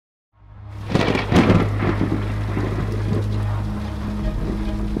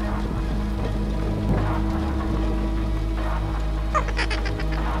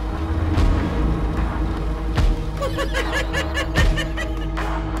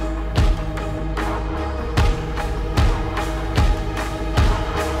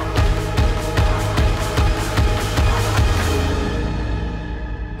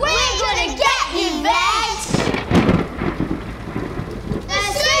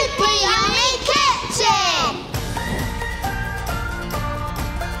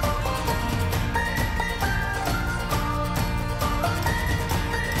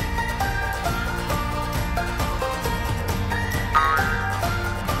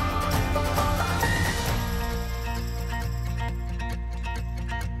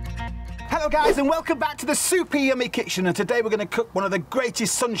guys, and welcome back to the super yummy kitchen, and today we're going to cook one of the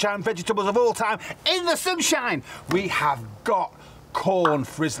greatest sunshine vegetables of all time in the sunshine. We have got corn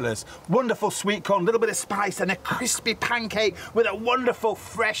frizzlers, wonderful sweet corn, a little bit of spice and a crispy pancake with a wonderful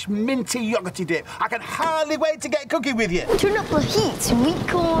fresh minty yogurty dip. I can hardly wait to get cooking with you. Turn up the heat, sweet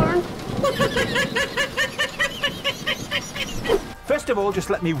corn. First of all, just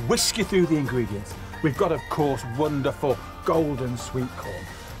let me whisk you through the ingredients. We've got, of course, wonderful golden sweet corn.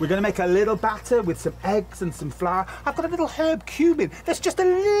 We're going to make a little batter with some eggs and some flour. I've got a little herb cumin that's just a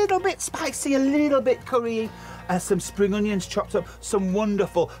little bit spicy, a little bit curry. Some spring onions chopped up, some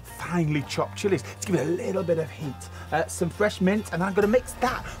wonderful finely chopped chillies to give it a little bit of heat. Some fresh mint, and I'm going to mix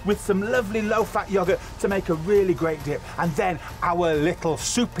that with some lovely low-fat yogurt to make a really great dip. And then our little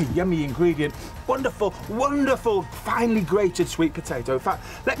super yummy ingredient, wonderful, wonderful finely grated sweet potato. In fact,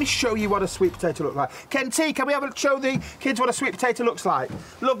 let me show you what a sweet potato looks like. Ken Tee, can we have a show the kids what a sweet potato looks like?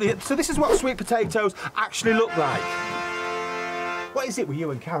 Lovely. So this is what sweet potatoes actually look like. What is it with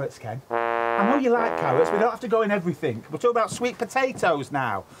you and carrots, Ken? I know you like carrots, we don't have to go in everything. We're talking about sweet potatoes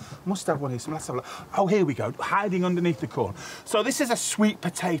now. I must have one of these, let's have a look. Oh, here we go, hiding underneath the corn. So this is a sweet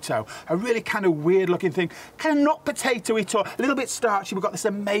potato, a really kind of weird looking thing, kind of not potato-y at all, a little bit starchy. We've got this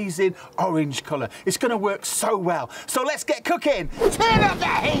amazing orange colour. It's going to work so well. So let's get cooking. Turn up the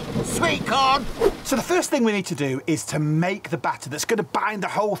heat, sweet corn. So the first thing we need to do is to make the batter that's going to bind the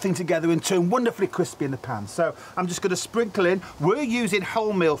whole thing together and turn wonderfully crispy in the pan. So I'm just going to sprinkle in, we're using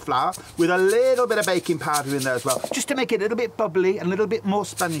wholemeal flour with a little bit of baking powder in there as well, just to make it a little bit bubbly and a little bit more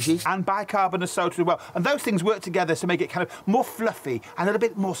spongy, and bicarbonate soda as well. And those things work together to make it kind of more fluffy and a little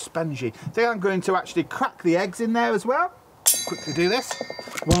bit more spongy. Then I'm going to actually crack the eggs in there as well. Quickly do this.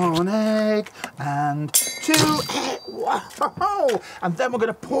 1 egg and 2 eggs. Wow. And then we're going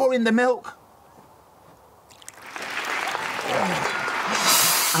to pour in the milk.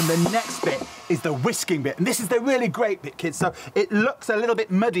 And the next bit is the whisking bit. And this is the really great bit, kids. So it looks a little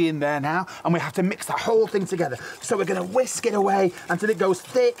bit muddy in there now, and we have to mix the whole thing together. So we're going to whisk it away until it goes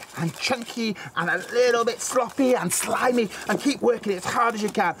thick and chunky and a little bit sloppy and slimy, and keep working it as hard as you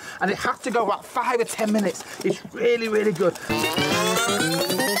can. And it has to go about 5 or 10 minutes. It's really, really good.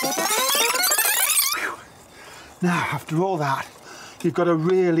 Now, after all that, you've got a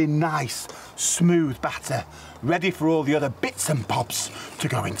really nice, smooth batter, ready for all the other bits and bobs to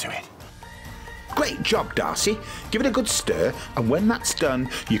go into it. Great job, Darcy. Give it a good stir, and when that's done,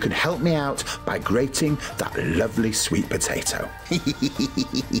 you can help me out by grating that lovely sweet potato.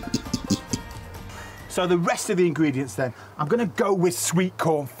 So the rest of the ingredients then, I'm going to go with sweet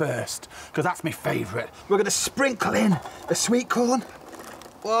corn first, because that's my favourite. We're going to sprinkle in the sweet corn.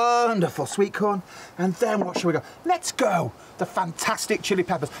 Wonderful sweet corn. And then what shall we go? Let's go the fantastic chili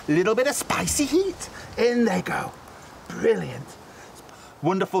peppers. A little bit of spicy heat. In they go. Brilliant.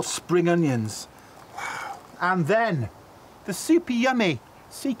 Wonderful spring onions. Wow. And then the super yummy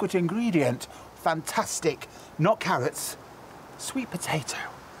secret ingredient. Fantastic, not carrots, sweet potato.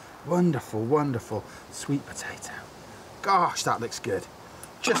 Wonderful, wonderful sweet potato. Gosh, that looks good.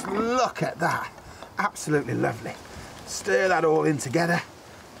 Just look at that. Absolutely lovely. Stir that all in together.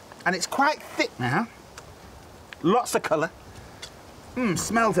 And it's quite thick now. Lots of colour.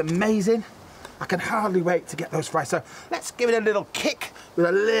 Smells amazing. I can hardly wait to get those fried. So let's give it a little kick with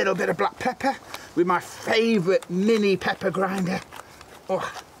a little bit of black pepper with my favourite mini pepper grinder.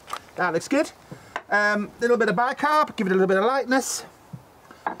 Oh, that looks good. Little bit of bicarb, give it a little bit of lightness.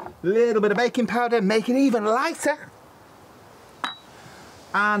 Little bit of baking powder, make it even lighter.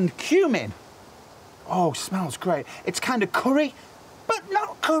 And cumin. Oh, smells great. It's kind of curry, but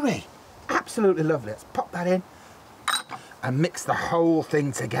not curry. Absolutely lovely. Let's pop that in and mix the whole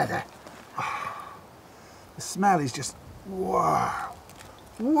thing together. Oh, the smell is just, wow.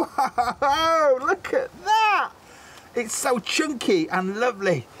 Wow, look at that. It's so chunky and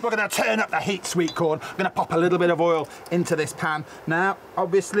lovely. We're going to turn up the heat, sweet corn. I'm going to pop a little bit of oil into this pan. Now,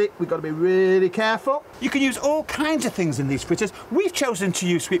 obviously, we've got to be really careful. You can use all kinds of things in these fritters. We've chosen to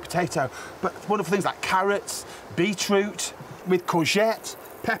use sweet potato, but wonderful things like carrots, beetroot, with courgette,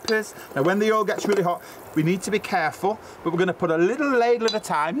 peppers. Now, when the oil gets really hot, we need to be careful, but we're going to put a little ladle at a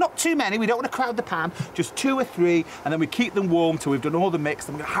time, not too many, we don't want to crowd the pan, just 2 or 3, and then we keep them warm till we've done all the mix,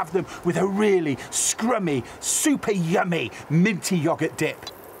 and we're going to have them with a really scrummy, super yummy, minty yoghurt dip.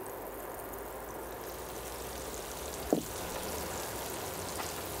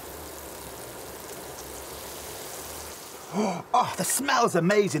 Oh, the smell's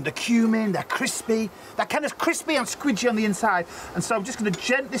amazing. The cumin, they're crispy. They're kind of crispy and squidgy on the inside. And so I'm just going to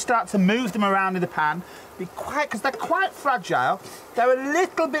gently start to move them around in the pan. Be quiet, because they're quite fragile. They're a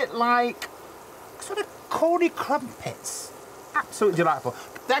little bit like sort of corny crumpets. Absolutely delightful.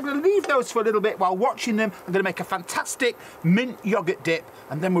 I'm going to leave those for a little bit. While watching them, I'm going to make a fantastic mint yoghurt dip,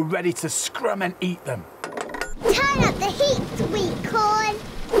 and then we're ready to scrum and eat them. Turn up the heat, SWEETCORN.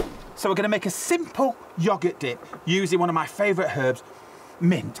 So we're going to make a simple yoghurt dip using one of my favourite herbs,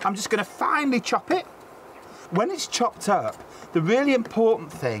 mint. I'm just going to finely chop it. When it's chopped up, the really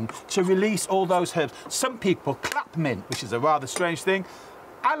important thing to release all those herbs, some people clap mint, which is a rather strange thing.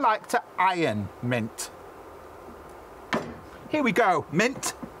 I like to iron mint. Here we go,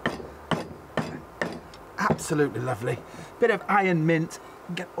 mint. Absolutely lovely. Bit of iron mint.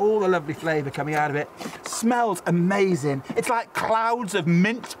 Get all the lovely flavour coming out of it. Smells amazing. It's like clouds of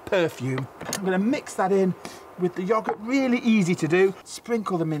mint perfume. I'm going to mix that in with the yoghurt. Really easy to do.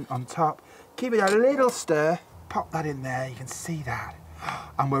 Sprinkle the mint on top. Give it a little stir. Pop that in there. You can see that.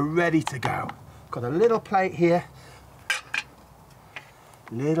 And we're ready to go. Got a little plate here.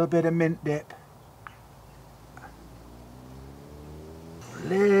 Little bit of mint dip.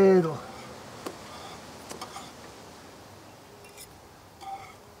 Little.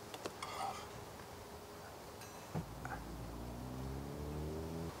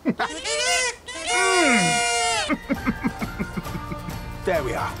 There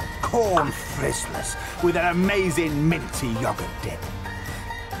we are, corn frizzlers with an amazing minty yoghurt dip.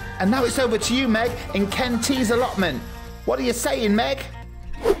 And now it's over to you, Meg, in Ken Tee's allotment. What are you saying, Meg?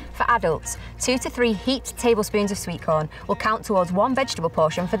 For adults, 2 to 3 heaped tablespoons of sweet corn will count towards 1 vegetable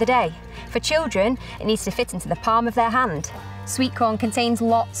portion for the day. For children, it needs to fit into the palm of their hand. Sweet corn contains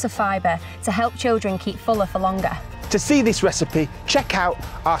lots of fibre to help children keep fuller for longer. To see this recipe, check out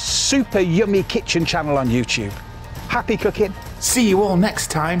our super yummy kitchen channel on YouTube. Happy cooking. See you all next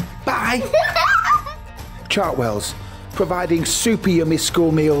time. Bye. Chartwells, providing super yummy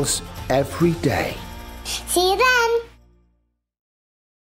school meals every day. See you then.